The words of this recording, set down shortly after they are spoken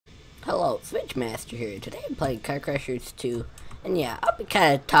Hello, Switchmaster here. Today I'm playing Car Crushers 2, and yeah, I'll be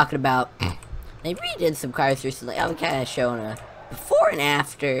kind of talking about, they redid some cars recently. I'll be kind of showing a before and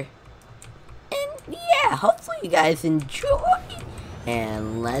after, and yeah, hopefully you guys enjoy,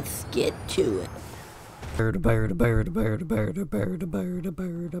 and let's get to it.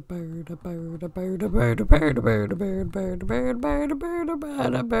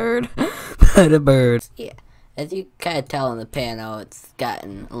 Yeah, as you kind of tell in the panel, it's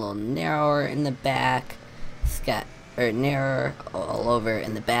gotten a little narrower in the back. It's got narrower all over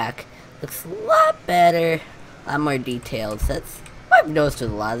in the back. Looks a lot better, a lot more detailed. That's what I've noticed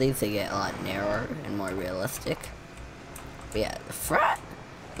with a lot of these. They get a lot narrower and more realistic. But yeah, the front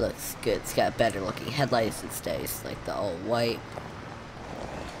looks good. It's got better looking headlights instead of like the all white.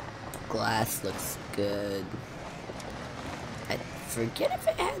 Glass looks good. I forget if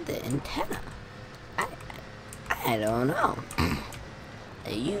it had the antenna. I don't know.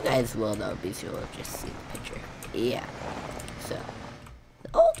 You guys will know because you'll just see the picture. Yeah. So, the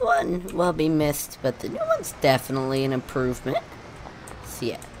old one will be missed, but the new one's definitely an improvement. So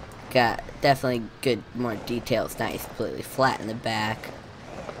yeah, got definitely good, more details. Nice, completely flat in the back.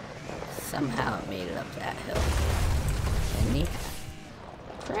 Somehow it made it up that hill. And yeah,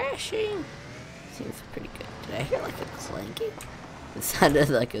 crashing seems pretty good. Did I hear like a clanking? It sounded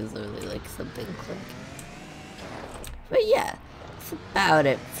like it was literally like something clanking. But yeah, that's about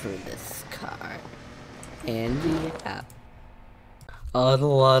it for this car. And yeah. But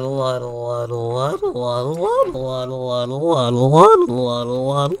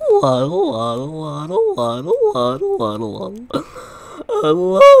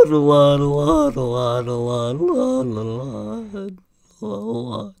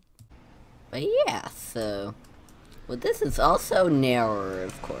yeah, so well, this is also narrower,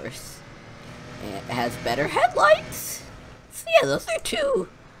 of course. And it has better headlights. So yeah, those are two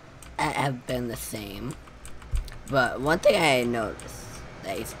that have been the same. But one thing I noticed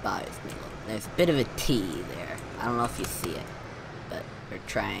that bothers me, there's a bit of a T there. I don't know if you see it, but or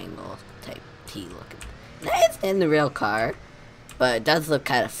triangle type T looking. That is in the real car, but it does look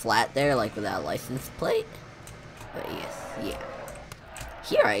kind of flat there, like without a license plate. But yes, yeah.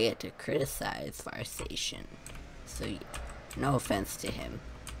 Here I get to criticize Farsation. So yeah, no offense to him,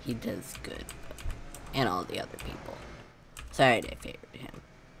 he does good, and all the other people. Sorry I favored him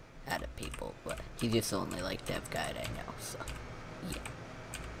out of people, but he's just the only like dev guide I know, so yeah.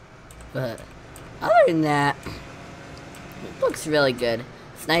 But other than that, it looks really good.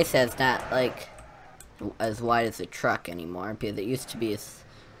 It's nice that it's not like as wide as a truck anymore, because it used to be as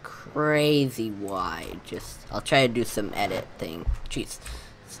crazy wide. Just I'll try to do some edit thing. Jeez,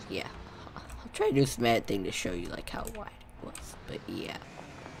 yeah, I'll try to do some edit thing to show you like how wide it was. But yeah,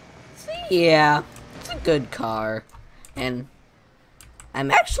 so yeah, it's a good car. And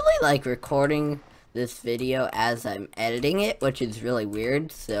I'm actually like recording this video as I'm editing it, which is really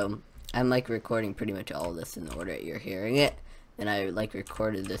weird. So I'm like recording pretty much all of this in the order that you're hearing it. And I like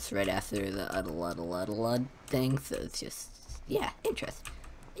recorded this right after the uddle thing. So it's just, yeah, interesting.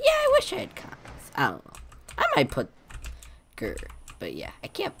 Yeah, I wish I had comments. I don't know. I might put grr, but yeah, I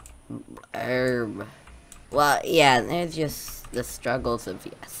can't. Well, yeah, there's just the struggles of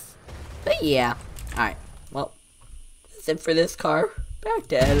yes. But yeah, alright, well. That's it for this car. Back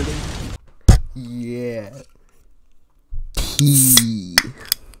to editing. Yeah. Tea.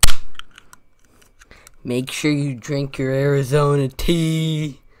 Make sure you drink your Arizona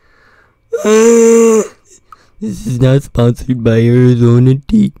tea. This is not sponsored by Arizona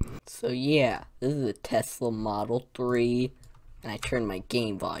tea. So yeah, this is a Tesla Model 3. And I turned my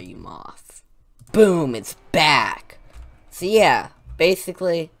game volume off. Boom, it's back. So yeah,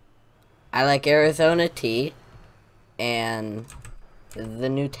 basically, I like Arizona tea. And the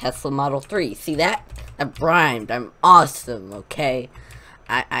new Tesla Model 3. See that? I rhymed. I'm awesome, okay?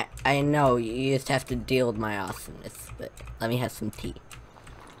 I know, you just have to deal with my awesomeness, but let me have some tea.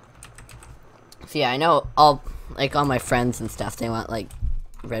 So yeah, I know all my friends and stuff, they want like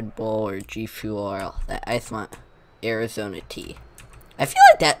Red Bull or G Fuel or all that. I just want Arizona tea. I feel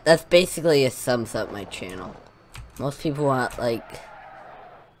like that's basically sums up my channel. Most people want like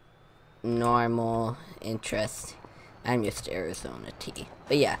normal interest. I'm just Arizona tea.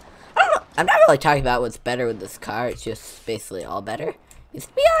 But yeah, I don't know. I'm not really talking about what's better with this car. It's just basically all better. Because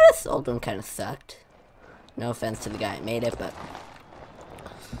to be honest, the old one kind of sucked. No offense to the guy that made it, but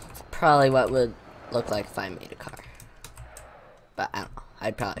it's probably what would look like if I made a car. But I don't know.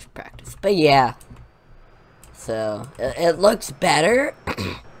 I'd probably practice. But yeah. So, it looks better.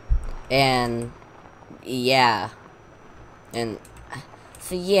 And, yeah. And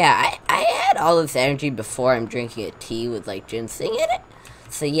so yeah, I had all this energy before I'm drinking a tea with like ginseng in it.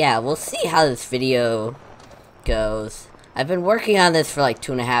 So yeah, we'll see how this video goes. I've been working on this for like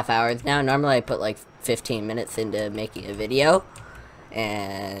 2.5 hours now. Normally I put like 15 minutes into making a video.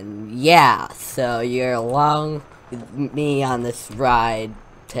 And yeah, so you're along with me on this ride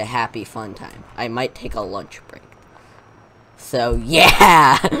to happy fun time. I might take a lunch break. So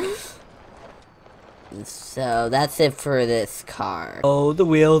yeah! So that's it for this car. Oh, the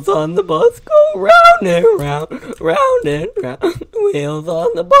wheels on the bus go round and round, round and round. The wheels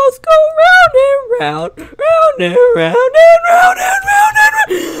on the bus go round and round, round and round and round and round and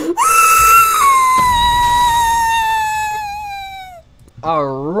round.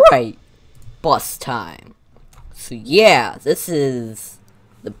 Alright, bus time. So yeah, this is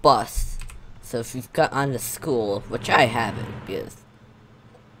the bus. So if you've got on to school, which I haven't, because,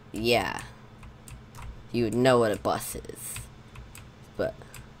 yeah, you would know what a bus is. But,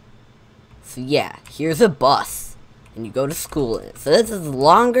 so yeah, here's a bus, and you go to school in it. So this is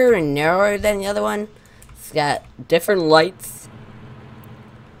longer and narrower than the other one. It's got different lights.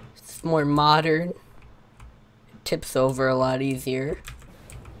 It's more modern. It tips over a lot easier.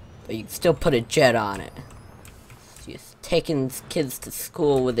 But you can still put a jet on it. It's just taking kids to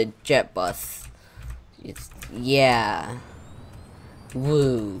school with a jet bus. Yeah.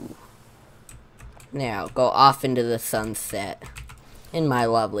 Woo. Now, go off into the sunset in my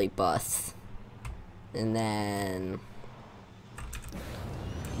lovely bus. And then,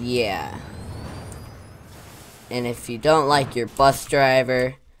 yeah. And if you don't like your bus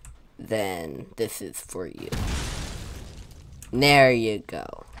driver, then this is for you. There you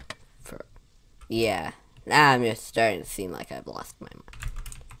go. Yeah. Now I'm just starting to seem like I've lost my mind.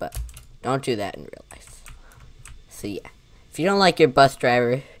 But don't do that in real life. So yeah. If you don't like your bus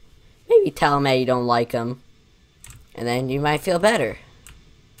driver, maybe tell him that you don't like him. And then you might feel better.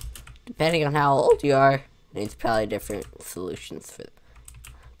 Depending on how old you are, there's probably different solutions for the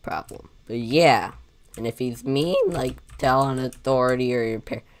problem. But yeah. And if he's mean, like tell an authority or your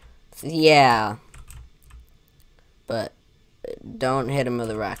parents. Yeah. But don't hit him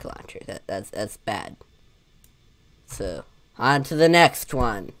with a rocket launcher. That's bad. So, on to the next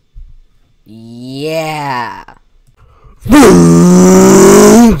one. Yeah.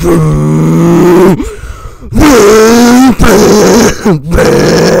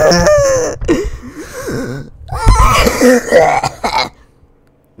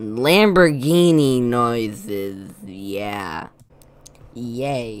 Lamborghini noises. Yeah.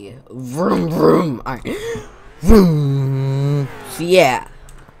 Yay. Vroom vroom. Alright. Vroom. So yeah.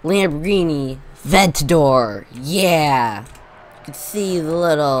 Lamborghini Aventador. Yeah. You can see the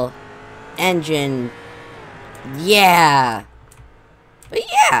little engine. Yeah. But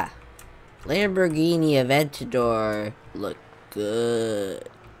yeah. Lamborghini Aventador look good.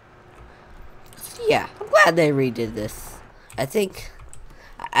 So yeah. I'm glad they redid this. I think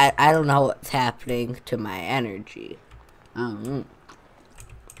I don't know what's happening to my energy. But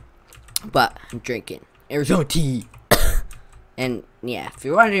I'm drinking Arizona tea. And yeah, if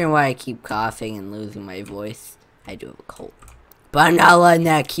you're wondering why I keep coughing and losing my voice, I do have a cold. But I'm not letting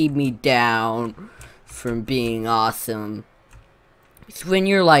that keep me down from being awesome. Because when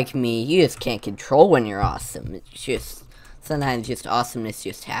you're like me, you just can't control when you're awesome. It's just, sometimes just awesomeness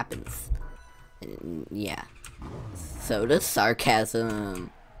just happens. And yeah. So does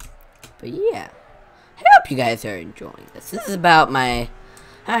sarcasm. But yeah. I hope you guys are enjoying this. This is about my,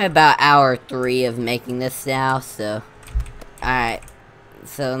 about hour 3 of making this now, so. Alright.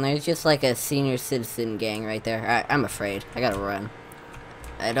 So there's just like a senior citizen gang right there. Alright, I'm afraid. I gotta run.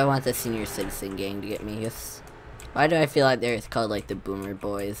 I don't want the senior citizen gang to get me. Just, why do I feel like it's called like the Boomer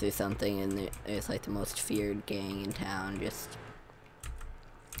Boys or something, and it's like the most feared gang in town? Just.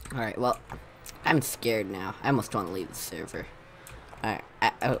 Alright, well, I'm scared now. I almost want to leave the server. Alright,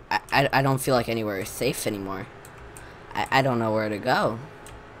 I don't feel like anywhere is safe anymore. I don't know where to go.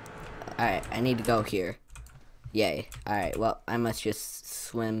 Alright, I need to go here. Yay. Alright, well, I must just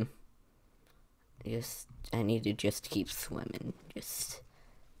swim. I need to just keep swimming.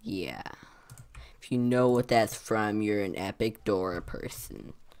 Yeah. If you know what that's from, you're an Epic Dora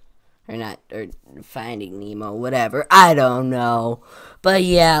person. Or Finding Nemo, whatever. I don't know. But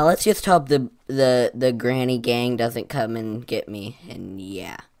yeah, let's just hope the granny gang doesn't come and get me. And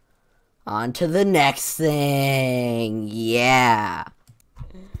yeah. On to the next thing. Yeah.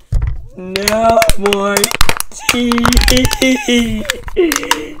 No more tea.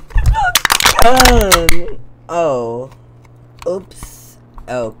 Oh. Oops.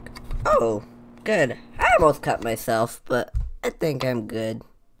 Oh. Good. I almost cut myself, but I think I'm good.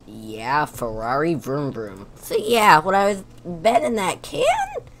 Yeah, Ferrari vroom vroom. So yeah, when I was bending that can,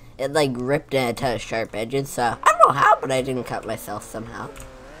 it like ripped in a ton of sharp edges, so I don't know know how, but I didn't cut myself somehow.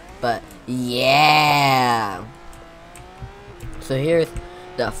 But yeah. So here's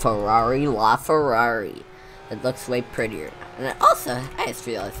the Ferrari LaFerrari. It looks way prettier. And also, I just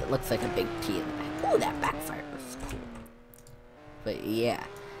realized it looks like a big T in the back. Ooh, that backfire was cool. But yeah.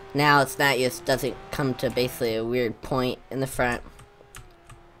 Now it's not just doesn't come to basically a weird point in the front.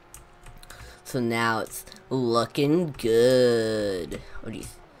 So now it's looking good. What do you...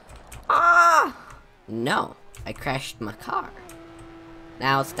 Ah! No. I crashed my car.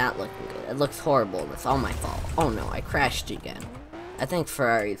 Now it's not looking good. It looks horrible and it's all my fault. Oh no, I crashed again. I think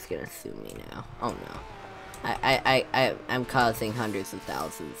Ferrari's gonna sue me now. Oh no. I'm causing hundreds of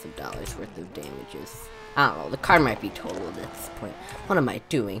thousands of dollars worth of damages. I don't know, the car might be total at this point. What am I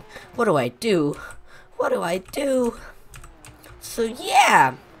doing? What do I do? What do I do? So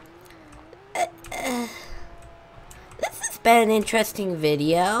yeah. This has been an interesting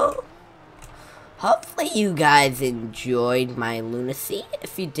video. Hopefully you guys enjoyed my lunacy.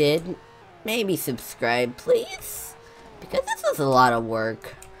 If you did, maybe subscribe, please. Because this was a lot of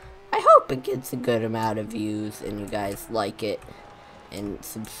work. I hope it gets a good amount of views and you guys like it. And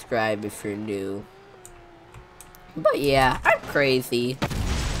subscribe if you're new. But yeah, I'm crazy.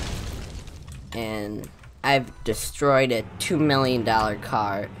 And I've destroyed a $2 million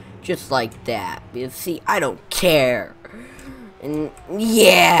car. Just like that. Because see, I don't care. And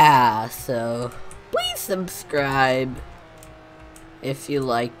yeah, so please subscribe if you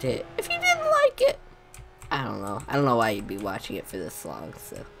liked it. If you didn't like it, I don't know. I don't know why you'd be watching it for this long,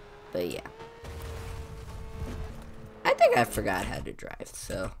 so. But yeah. I think I forgot how to drive,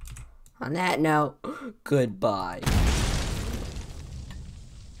 so. On that note, goodbye.